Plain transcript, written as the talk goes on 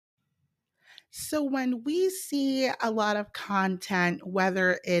So, when we see a lot of content,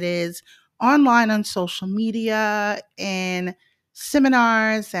 whether it is online on social media, in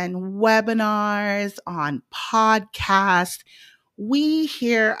seminars and webinars, on podcasts, we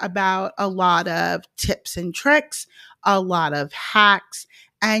hear about a lot of tips and tricks, a lot of hacks,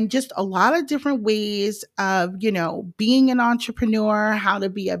 and just a lot of different ways of, being an entrepreneur, how to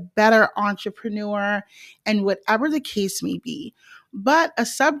be a better entrepreneur, and whatever the case may be. But a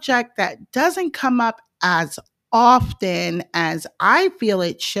subject that doesn't come up as often as I feel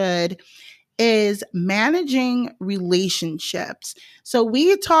it should is managing relationships. So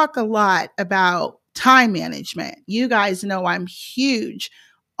we talk a lot about time management. You guys know I'm huge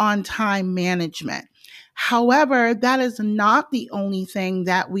on time management. However, that is not the only thing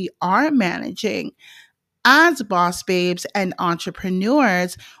that we are managing. As boss babes and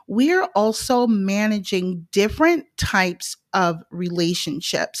entrepreneurs, we're also managing different types of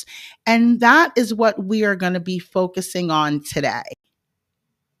relationships. And that is what we are going to be focusing on today.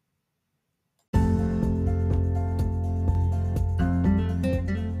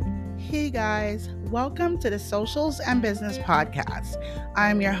 Hey guys, welcome to the Socials and Business Podcast.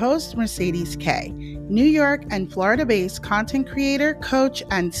 I'm your host, Mercedes K, New York and Florida based content creator, coach,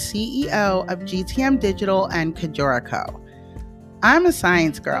 and CEO of GTM Digital and Kajora Co. I'm a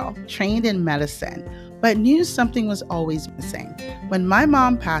science girl, trained in medicine, but knew something was always missing. When my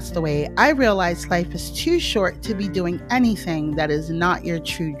mom passed away, I realized life is too short to be doing anything that is not your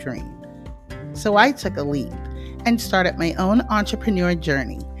true dream. So I took a leap and started my own entrepreneur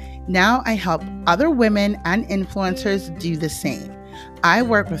journey. Now I help other women and influencers do the same. I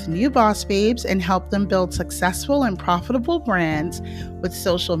work with new boss babes and help them build successful and profitable brands with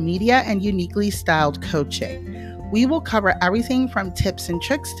social media and uniquely styled coaching. We will cover everything from tips and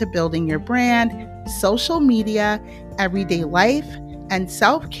tricks to building your brand, social media, everyday life, and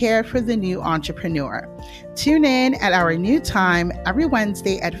self-care for the new entrepreneur. Tune in at our new time every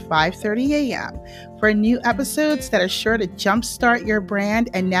Wednesday at 5:30 a.m. for new episodes that are sure to jumpstart your brand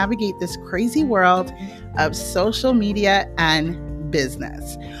and navigate this crazy world of social media and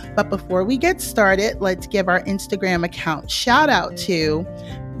business. But before we get started, let's give our Instagram account shout out to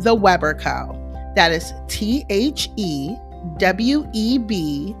The Weber Co. That is TheWeberCo.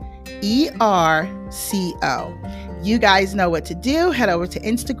 You guys know what to do. Head over to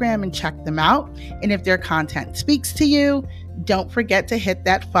Instagram and check them out. And if their content speaks to you, don't forget to hit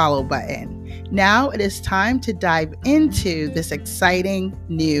that follow button. Now it is time to dive into this exciting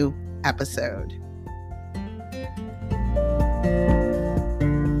new episode.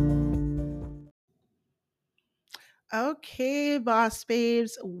 Okay, boss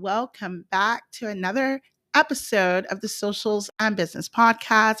babes, welcome back to another episode of the Socials and Business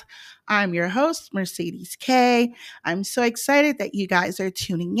Podcast. I'm your host, Mercedes K. I'm so excited that you guys are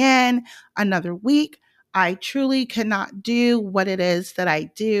tuning in another week. I truly could not do what it is that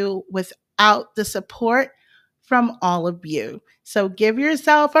I do without the support from all of you. So give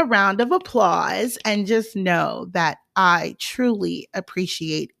yourself a round of applause and just know that I truly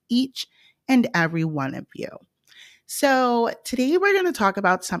appreciate each and every one of you. So, today we're going to talk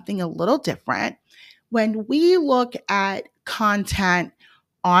about something a little different. When we look at content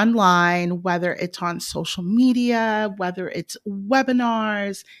online, whether it's on social media, whether it's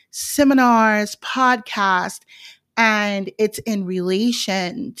webinars, seminars, podcasts, and it's in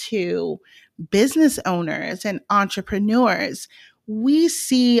relation to business owners and entrepreneurs, we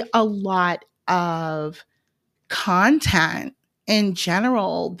see a lot of content in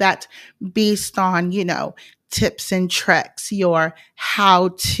general that's based on, tips and tricks, your how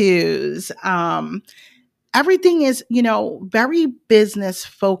to's. Everything is, very business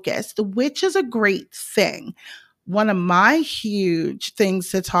focused, which is a great thing. One of my huge things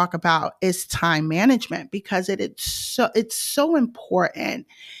to talk about is time management because it's so important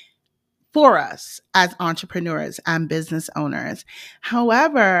for us as entrepreneurs and business owners.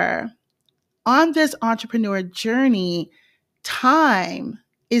 However, on this entrepreneur journey, time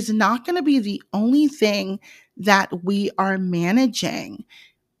is not going to be the only thing that we are managing.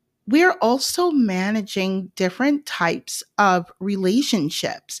 We're also managing different types of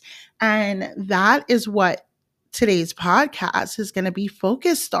relationships. And that is what today's podcast is going to be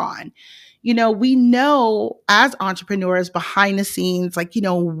focused on. We know as entrepreneurs behind the scenes,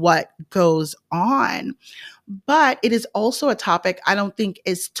 what goes on. But it is also a topic I don't think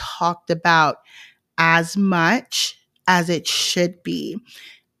is talked about as much as it should be.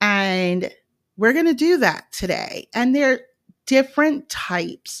 And we're going to do that today. And there are different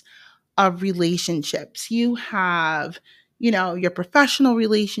types of relationships. You have, your professional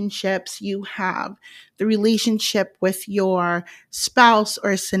relationships, you have the relationship with your spouse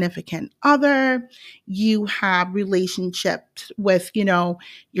or significant other, you have relationships with, your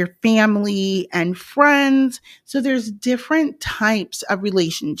family and friends. So there's different types of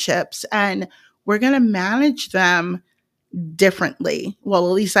relationships, and we're going to manage them differently. Well,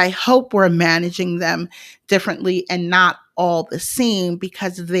 at least I hope we're managing them differently and not all the same,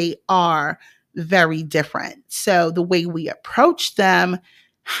 because they are very different. So the way we approach them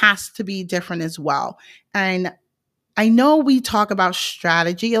has to be different as well. And I know we talk about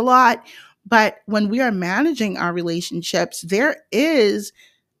strategy a lot, but when we are managing our relationships, there is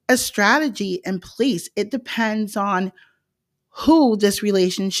a strategy in place. It depends on who this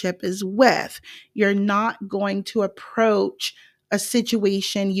relationship is with. You're not going to approach a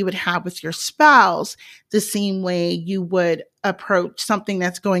situation you would have with your spouse the same way you would approach something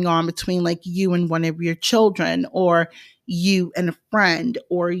that's going on between like you and one of your children, or you and a friend,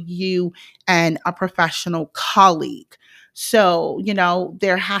 or you and a professional colleague. So,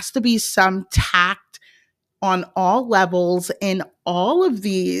 there has to be some tact on all levels in all of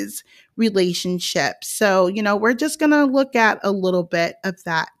these relationships. So, we're just going to look at a little bit of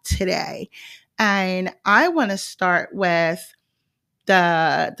that today. And I want to start with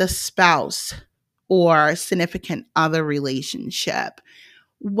the spouse or significant other relationship.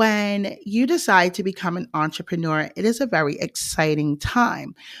 When you decide to become an entrepreneur, it is a very exciting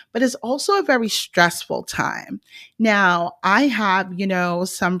time, but it's also a very stressful time. Now, I have,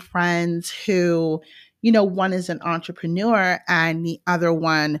 some friends who, one is an entrepreneur and the other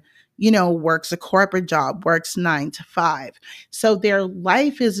one, works a corporate job, works 9 to 5. So their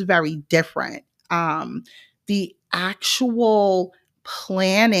life is very different. The actual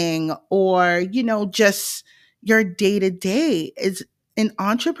planning or, just your day to day is an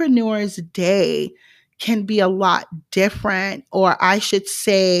entrepreneur's day can be a lot different, or I should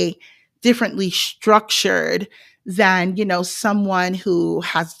say, differently structured than, someone who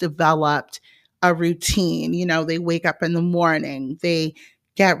has developed a routine. They wake up in the morning, they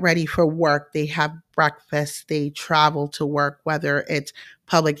get ready for work, they have breakfast, they travel to work, whether it's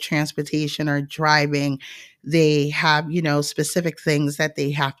public transportation or driving. They have, specific things that they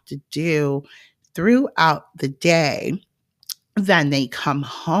have to do throughout the day. Then they come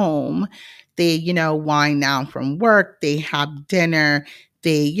home, they, wind down from work, they have dinner,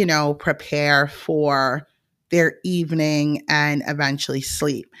 they, prepare for their evening and eventually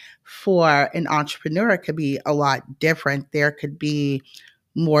sleep. For an entrepreneur, it could be a lot different. There could be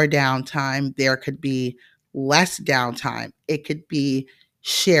more downtime, there could be less downtime. It could be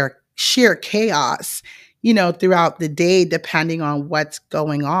sheer chaos, throughout the day, depending on what's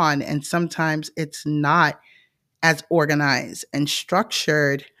going on. And sometimes it's not as organized and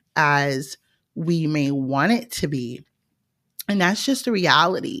structured as we may want it to be. And that's just the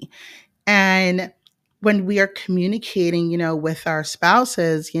reality. And when we are communicating, with our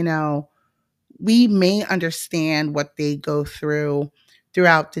spouses, we may understand what they go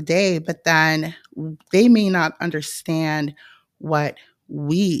throughout the day, but then they may not understand what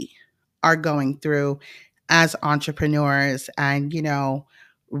we are going through as entrepreneurs and,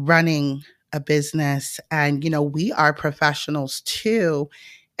 running a business. And, we are professionals too,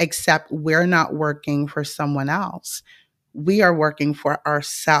 except we're not working for someone else. We are working for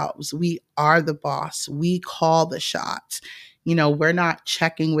ourselves. We are the boss. We call the shots. We're not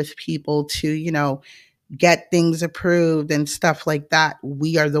checking with people to, get things approved and stuff like that.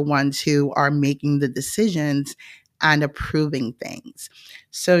 We are the ones who are making the decisions and approving things.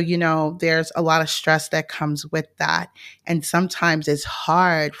 So, there's a lot of stress that comes with that. And sometimes it's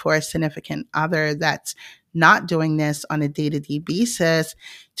hard for a significant other that's not doing this on a day to day basis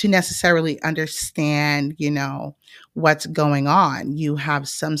to necessarily understand, what's going on. You have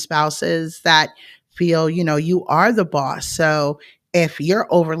some spouses that feel, you are the boss. So if you're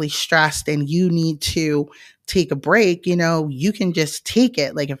overly stressed and you need to take a break, you can just take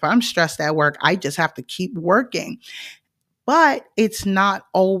it. Like if I'm stressed at work, I just have to keep working. But it's not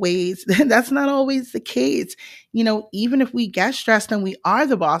always, that's not always the case. Even if we get stressed and we are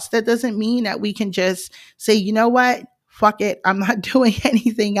the boss, that doesn't mean that we can just say, you know what, fuck it, I'm not doing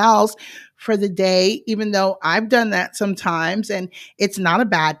anything else for the day, even though I've done that sometimes. And it's not a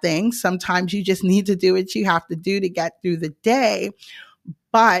bad thing. Sometimes you just need to do what you have to do to get through the day.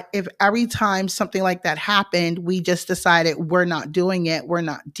 But if every time something like that happened, we just decided we're not doing it, we're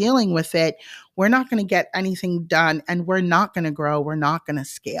not dealing with it, we're not going to get anything done and we're not going to grow, we're not going to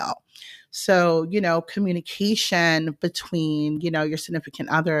scale. So, communication between, your significant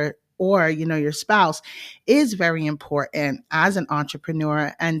other or, your spouse is very important as an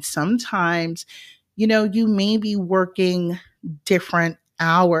entrepreneur. And sometimes, you may be working different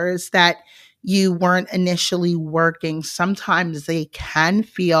hours that you weren't initially working. Sometimes they can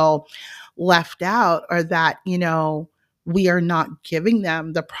feel left out, or that, we are not giving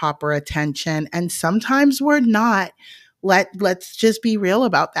them the proper attention. And sometimes we're not. Let's just be real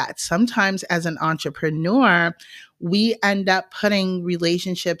about that. Sometimes as an entrepreneur, we end up putting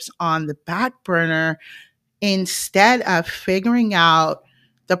relationships on the back burner instead of figuring out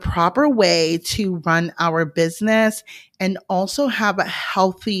the proper way to run our business and also have a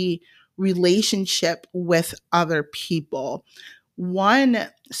healthy relationship with other people. One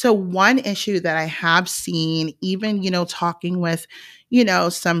issue that I have seen, even, talking with,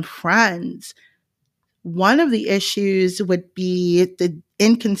 some friends, one of the issues would be the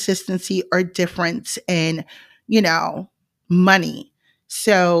inconsistency or difference in, you know, money.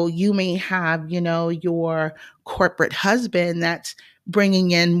 So you may have, your corporate husband that's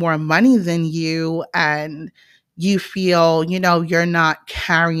bringing in more money than you, and you feel, you're not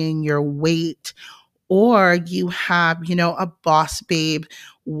carrying your weight, or you have, a boss babe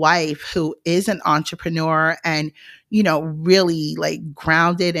wife who is an entrepreneur and, really like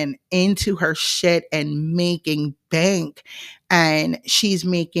grounded and into her shit and making bank. And she's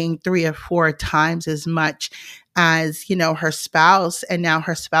making 3 or 4 times as much as, her spouse. And now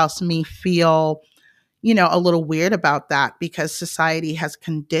her spouse may feel, a little weird about that because society has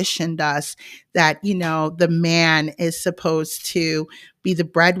conditioned us that, the man is supposed to be the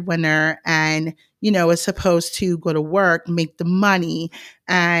breadwinner and, is supposed to go to work, make the money.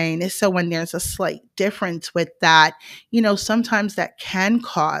 And so when there's a slight difference with that, sometimes that can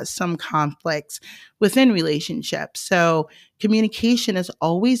cause some conflicts within relationships. So communication is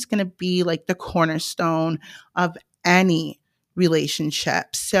always going to be like the cornerstone of any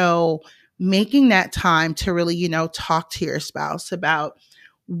relationship. So making that time to really, talk to your spouse about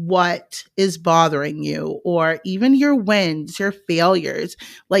what is bothering you, or even your wins, your failures,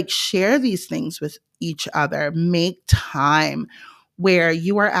 like share these things with each other. Make time where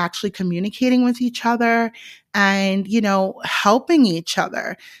you are actually communicating with each other and, helping each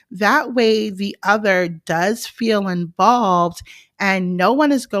other. That way the other does feel involved and no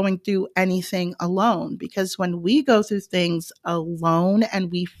one is going through anything alone. Because when we go through things alone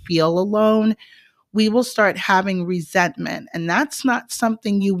and we feel alone, we will start having resentment. And that's not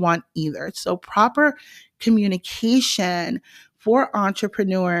something you want either. So, proper communication for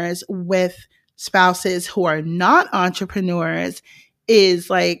entrepreneurs with spouses who are not entrepreneurs is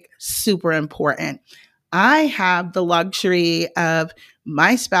like super important. I have the luxury of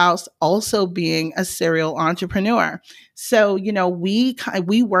my spouse also being a serial entrepreneur. So,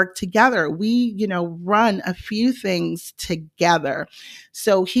 we work together. We, run a few things together.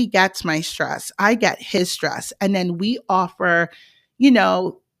 So he gets my stress, I get his stress, and then we offer,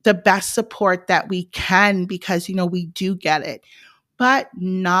 the best support that we can because, we do get it. But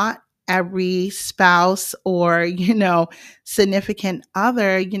not every spouse or, significant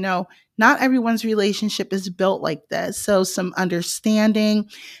other, not everyone's relationship is built like this. So some understanding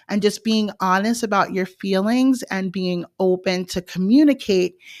and just being honest about your feelings and being open to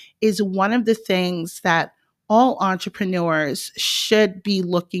communicate is one of the things that all entrepreneurs should be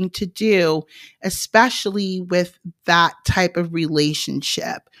looking to do, especially with that type of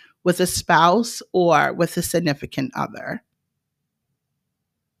relationship with a spouse or with a significant other.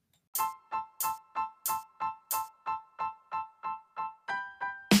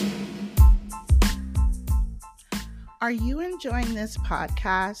 Are you enjoying this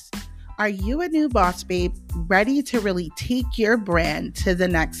podcast? Are you a new boss babe ready to really take your brand to the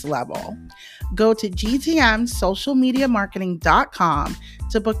next level? Go to gtmsocialmediamarketing.com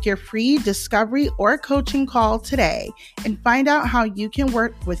to book your free discovery or coaching call today and find out how you can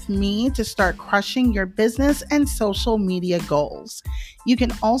work with me to start crushing your business and social media goals. You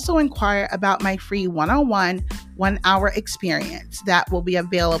can also inquire about my free one-on-one 1-hour experience that will be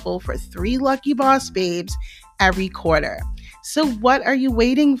available for 3 lucky boss babes every quarter. So what are you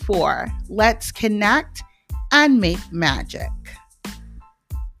waiting for? Let's connect and make magic.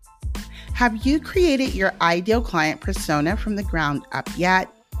 Have you created your ideal client persona from the ground up yet?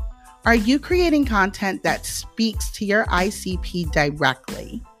 Are you creating content that speaks to your ICP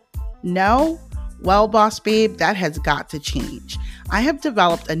directly? No? Well, boss babe, that has got to change. I have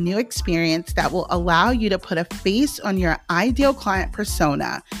developed a new experience that will allow you to put a face on your ideal client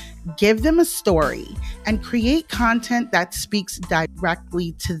persona, give them a story, and create content that speaks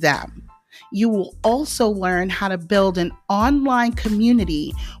directly to them. You will also learn how to build an online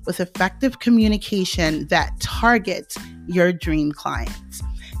community with effective communication that targets your dream clients.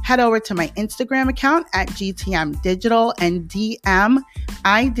 Head over to my Instagram account at GTM Digital and DM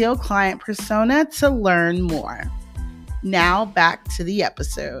Ideal Client Persona to learn more. Now back to the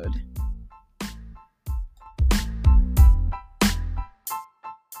episode.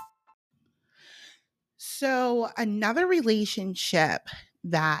 So, another relationship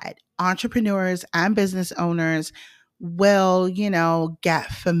that entrepreneurs and business owners will, get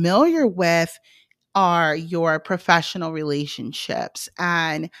familiar with are your professional relationships.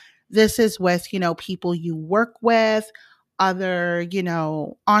 And this is with, people you work with, other,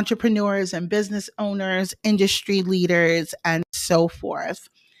 entrepreneurs and business owners, industry leaders, and so forth.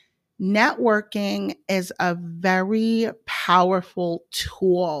 Networking is a very powerful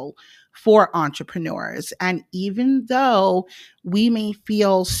tool for entrepreneurs. And even though we may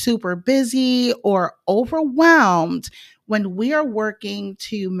feel super busy or overwhelmed, when we are working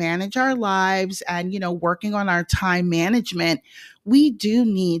to manage our lives and, working on our time management, we do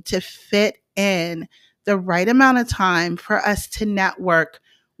need to fit in the right amount of time for us to network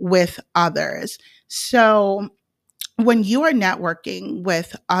with others. So, when you are networking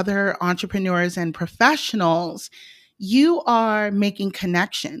with other entrepreneurs and professionals, you are making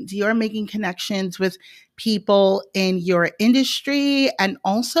connections. You are making connections with people in your industry and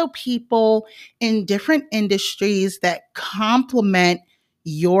also people in different industries that complement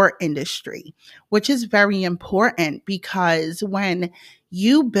your industry, which is very important because when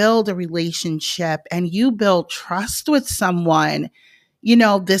you build a relationship and you build trust with someone,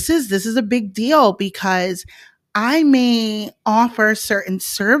 this is a big deal because I may offer certain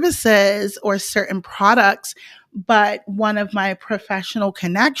services or certain products, but one of my professional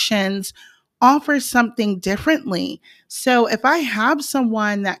connections offers something differently. So if I have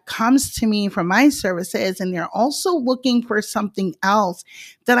someone that comes to me for my services and they're also looking for something else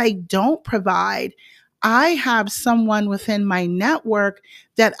that I don't provide, I have someone within my network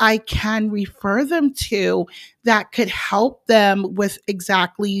that I can refer them to that could help them with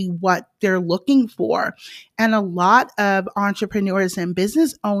exactly what they're looking for. And a lot of entrepreneurs and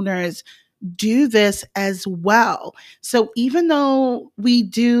business owners do this as well. So even though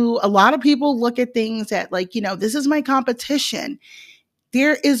a lot of people look at things at like, this is my competition,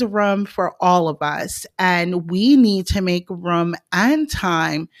 there is room for all of us, and we need to make room and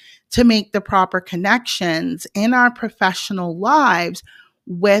time to make the proper connections in our professional lives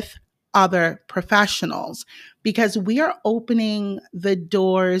with other professionals because we are opening the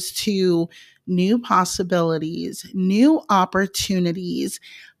doors to new possibilities, new opportunities,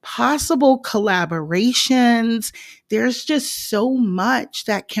 possible collaborations. There's just so much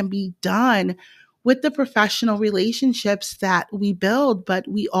that can be done with the professional relationships that we build, but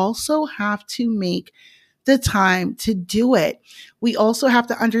we also have to make the time to do it. We also have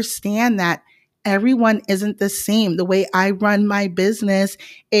to understand that everyone isn't the same. The way I run my business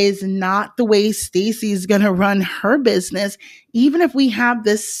is not the way Stacy's going to run her business, even if we have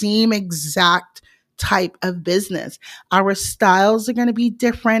the same exact type of business. Our styles are going to be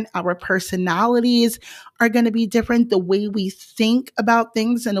different. Our personalities are going to be different. The way we think about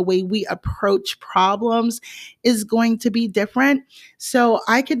things and the way we approach problems is going to be different. So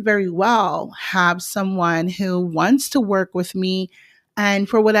I could very well have someone who wants to work with me, and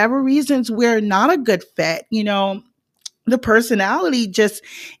for whatever reasons, we're not a good fit. The personality just,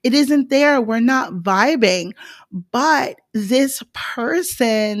 it isn't there. We're not vibing. But this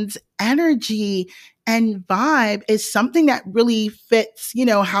person's energy and vibe is something that really fits,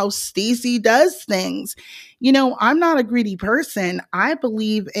 how Stacy does things. I'm not a greedy person. I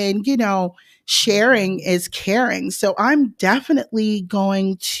believe in, sharing is caring. So I'm definitely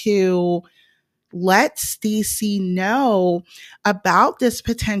going to let Stacy know about this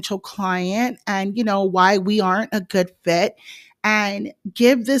potential client and, why we aren't a good fit, and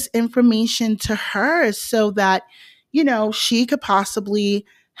give this information to her so that, she could possibly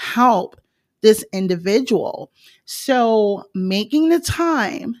help this individual. So making the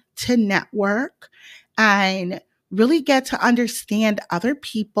time to network and really get to understand other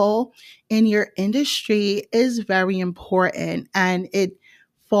people in your industry is very important, and it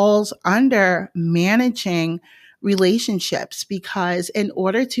falls under managing relationships because in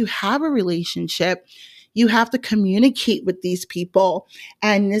order to have a relationship, you have to communicate with these people.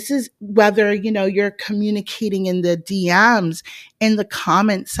 And this is whether, you're communicating in the DMs, in the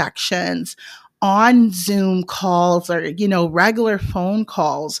comment sections, on Zoom calls, or, regular phone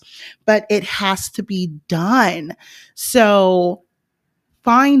calls, but it has to be done. So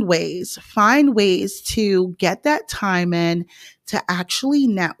find ways to get that time in to actually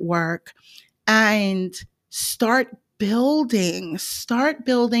network and start building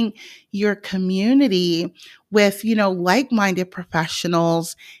your community with, like-minded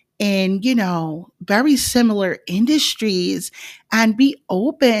professionals in, very similar industries, and be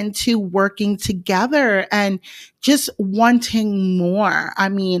open to working together and just wanting more. I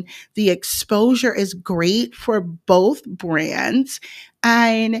mean, the exposure is great for both brands,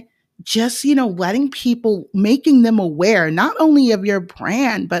 and just, letting people, making them aware not only of your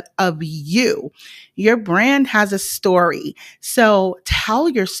brand, but of you. Your brand has a story. So tell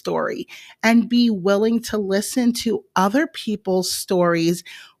your story and be willing to listen to other people's stories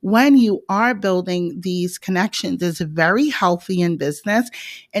when you are building these connections. Is very healthy in business,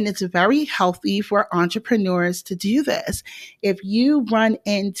 and it's very healthy for entrepreneurs to do this. If you run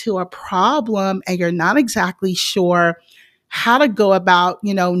into a problem and you're not exactly sure how to go about,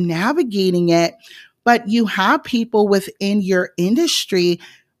 navigating it, but you have people within your industry,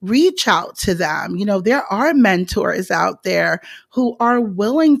 reach out to them. There are mentors out there who are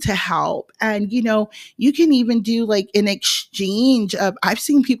willing to help. And, you can even do like an exchange of, I've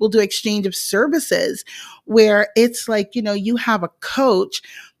seen people do exchange of services where it's like, you have a coach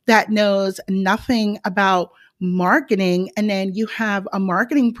that knows nothing about marketing, and then you have a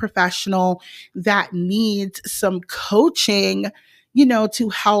marketing professional that needs some coaching, to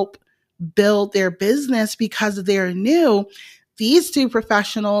help build their business because they're new. These two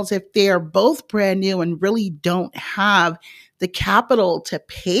professionals, if they're both brand new and really don't have the capital to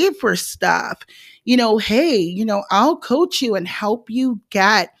pay for stuff, hey, I'll coach you and help you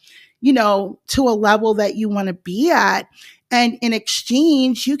get, to a level that you want to be at. And in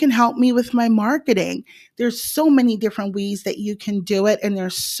exchange, you can help me with my marketing. There's so many different ways that you can do it, and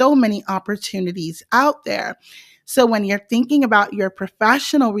there's so many opportunities out there. So when you're thinking about your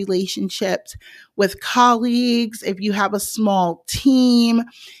professional relationships with colleagues, if you have a small team,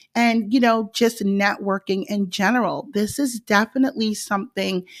 and, just networking in general, this is definitely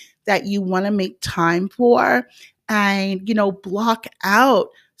something that you want to make time for, and, block out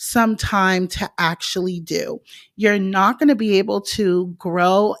some time to actually do. You're not going to be able to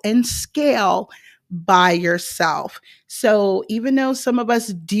grow and scale by yourself. So even though some of us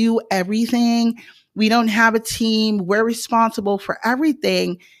do everything, we don't have a team, we're responsible for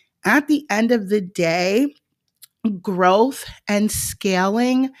everything. At the end of the day, growth and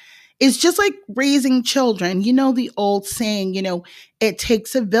scaling is just like raising children. The old saying, it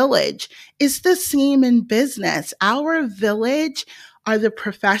takes a village. It's the same in business. Our village are the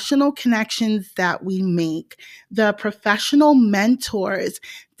professional connections that we make, the professional mentors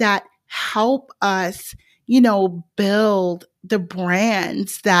that help us, build the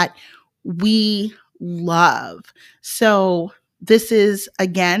brands that we love. So, this is,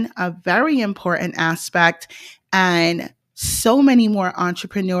 again, a very important aspect, and so many more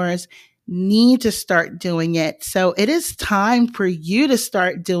entrepreneurs need to start doing it. So it is time for you to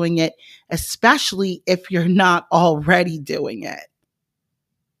start doing it, especially if you're not already doing it.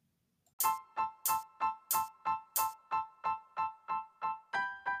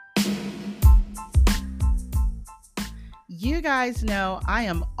 You guys know I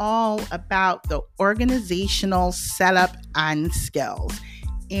am all about the organizational setup and skills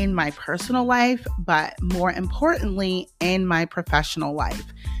in my personal life, but more importantly, in my professional life.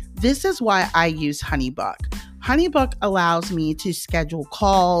 This is why I use HoneyBook. HoneyBook allows me to schedule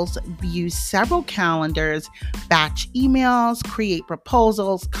calls, view several calendars, batch emails, create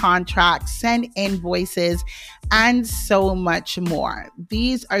proposals, contracts, send invoices, and so much more.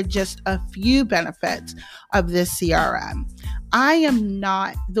 These are just a few benefits of this CRM. I am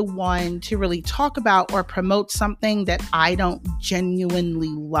not the one to really talk about or promote something that I don't genuinely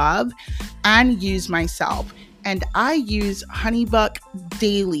love and use myself. And I use HoneyBook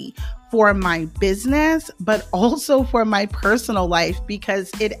daily for my business, but also for my personal life, because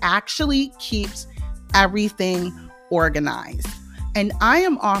it actually keeps everything organized. And I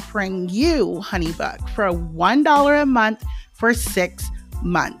am offering you HoneyBook for $1 a month for 6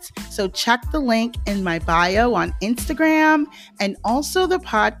 months. So check the link in my bio on Instagram and also the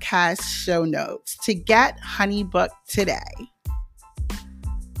podcast show notes to get HoneyBook today.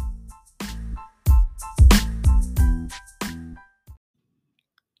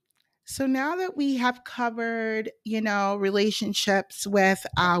 So now that we have covered, relationships with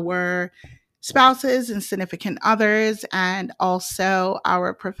our spouses and significant others, and also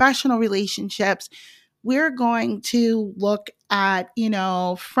our professional relationships, we're going to look at,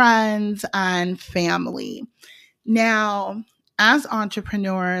 friends and family. Now, as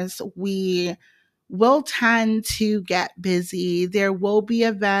entrepreneurs, we will tend to get busy. There will be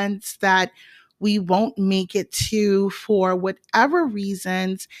events that we won't make it to for whatever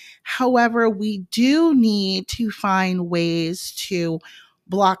reasons. However, we do need to find ways to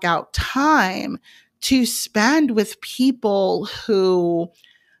block out time to spend with people who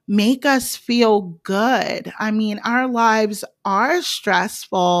make us feel good. I mean, our lives are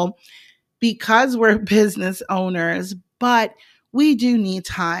stressful because we're business owners, but we do need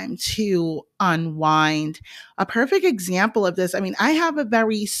time to unwind. A perfect example of this, I mean, I have a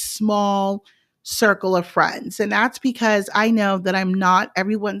very small circle of friends, and that's because I know that I'm not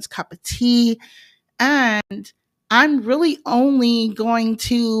everyone's cup of tea, and I'm really only going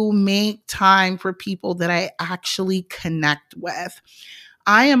to make time for people that I actually connect with.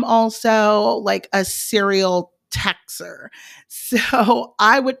 I am also like a serial texter. So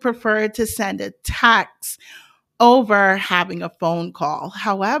I would prefer to send a text over having a phone call.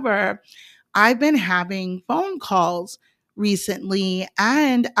 However, I've been having phone calls recently,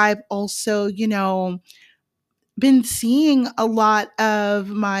 and I've also, been seeing a lot of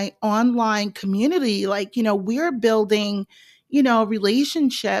my online community. Like, we're building,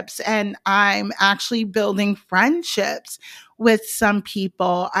 relationships, and I'm actually building friendships with some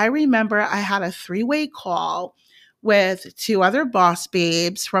people. I remember I had a three-way call with two other boss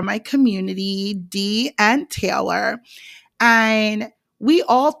babes from my community, Dee and Taylor. And we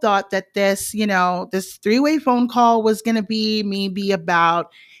all thought that this three-way phone call was going to be maybe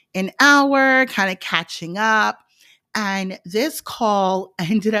about an hour, kind of catching up. And this call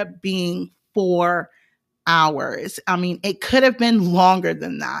ended up being 4 hours. I mean, it could have been longer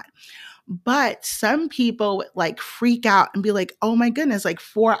than that. But some people would like freak out and be like, oh my goodness, like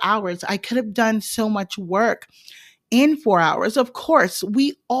 4 hours. I could have done so much work in 4 hours. Of course,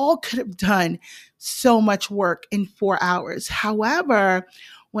 we all could have done so much work in 4 hours. However,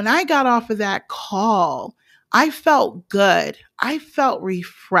 when I got off of that call, I felt good. I felt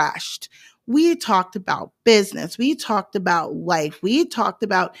refreshed. We talked about business. We talked about life. We talked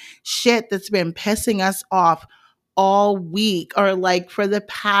about shit that's been pissing us off all week or like for the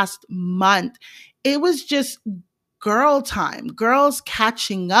past month. It was just girl time, girls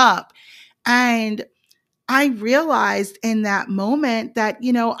catching up. And I realized in that moment that,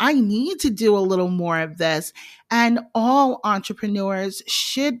 I need to do a little more of this. And all entrepreneurs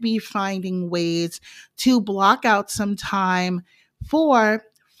should be finding ways to block out some time for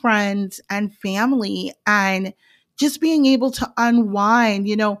friends and family and just being able to unwind,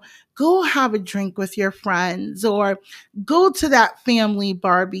 go have a drink with your friends or go to that family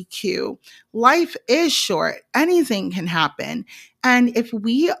barbecue. Life is short, anything can happen. And if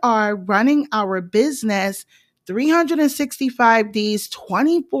we are running our business 365 days,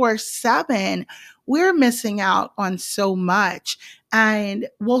 24/7, we're missing out on so much. And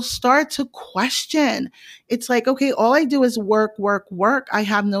we'll start to question. It's like, okay, all I do is work, work, work. I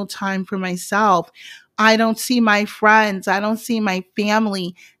have no time for myself. I don't see my friends. I don't see my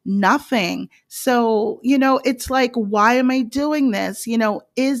family, nothing. So, it's like, why am I doing this?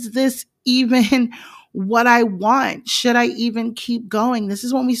 Is this even what I want? Should I even keep going? This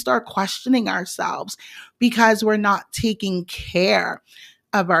is when we start questioning ourselves because we're not taking care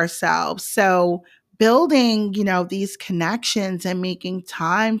of ourselves. So building, these connections and making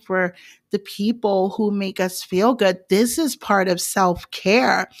time for the people who make us feel good, this is part of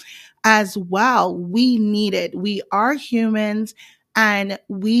self-care as well. We need it. We are humans and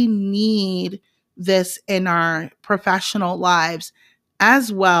we need this in our professional lives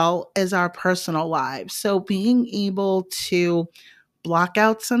as well as our personal lives. So being able to block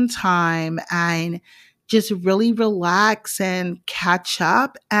out some time and just really relax and catch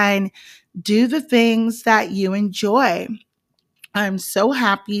up and do the things that you enjoy. I'm so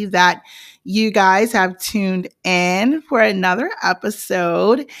happy that you guys have tuned in for another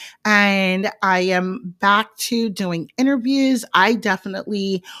episode. And I am back to doing interviews. I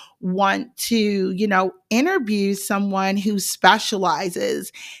definitely want to, interview someone who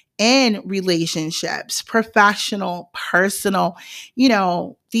specializes in relationships, professional, personal,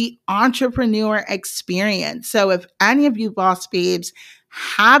 the entrepreneur experience. So if any of you boss babes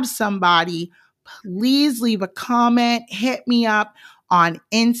have somebody, please leave a comment, hit me up on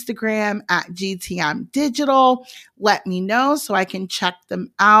Instagram at GTM Digital. Let me know so I can check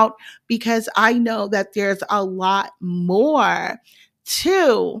them out because I know that there's a lot more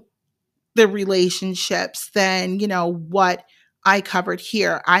to the relationships than, what I covered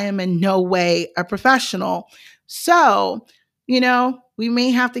here. I am in no way a professional. So, we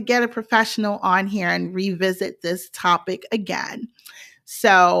may have to get a professional on here and revisit this topic again.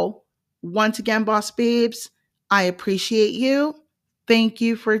 So, once again, boss babes, I appreciate you. Thank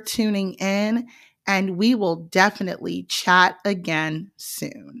you for tuning in. and we will definitely chat again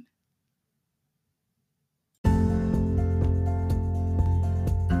soon.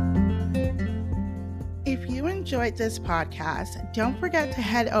 If you enjoyed this podcast, don't forget to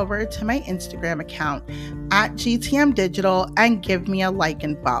head over to my Instagram account at GTM Digital and give me a like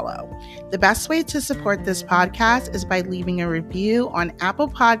and follow. The best way to support this podcast is by leaving a review on Apple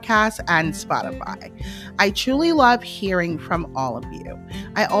Podcasts and Spotify. I truly love hearing from all of you.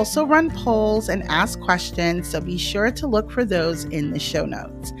 I also run polls and ask questions, so be sure to look for those in the show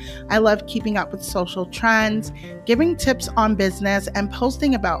notes. I love keeping up with social trends, giving tips on business, and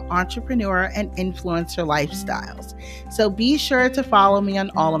posting about entrepreneur and influencer lifestyles. So be sure to follow me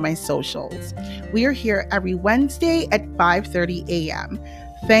on all of my socials. We are here every Wednesday at 5:30 a.m.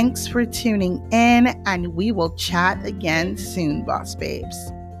 Thanks for tuning in, and we will chat again soon, Boss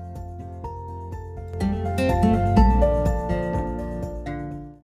Babes.